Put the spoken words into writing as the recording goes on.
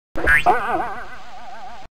Do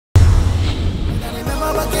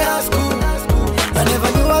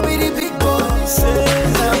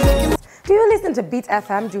you listen to Beat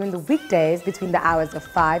FM during the weekdays between the hours of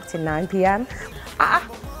 5 to 9 p.m.? I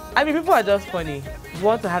mean, people are just funny. You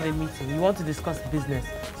want to have a meeting, you want to discuss business.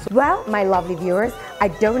 Well, my lovely viewers, I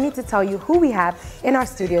don't need to tell you who we have in our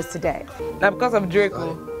studios today. Now, because of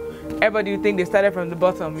Draco, everybody would think they started from the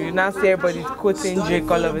bottom. You now see everybody quoting Drake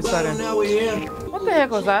all of a sudden. What the heck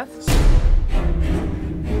was that?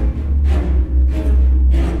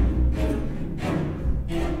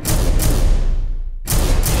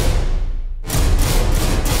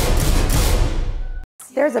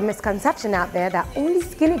 There's a misconception out there that only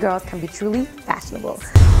skinny girls can be truly fashionable.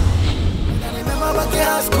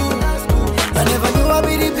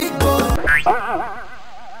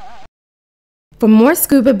 For more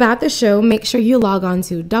scoop about the show, make sure you log on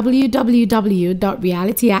to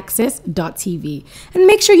www.realityaccess.tv and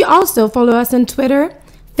make sure you also follow us on Twitter,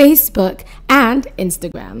 Facebook, and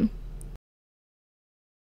Instagram.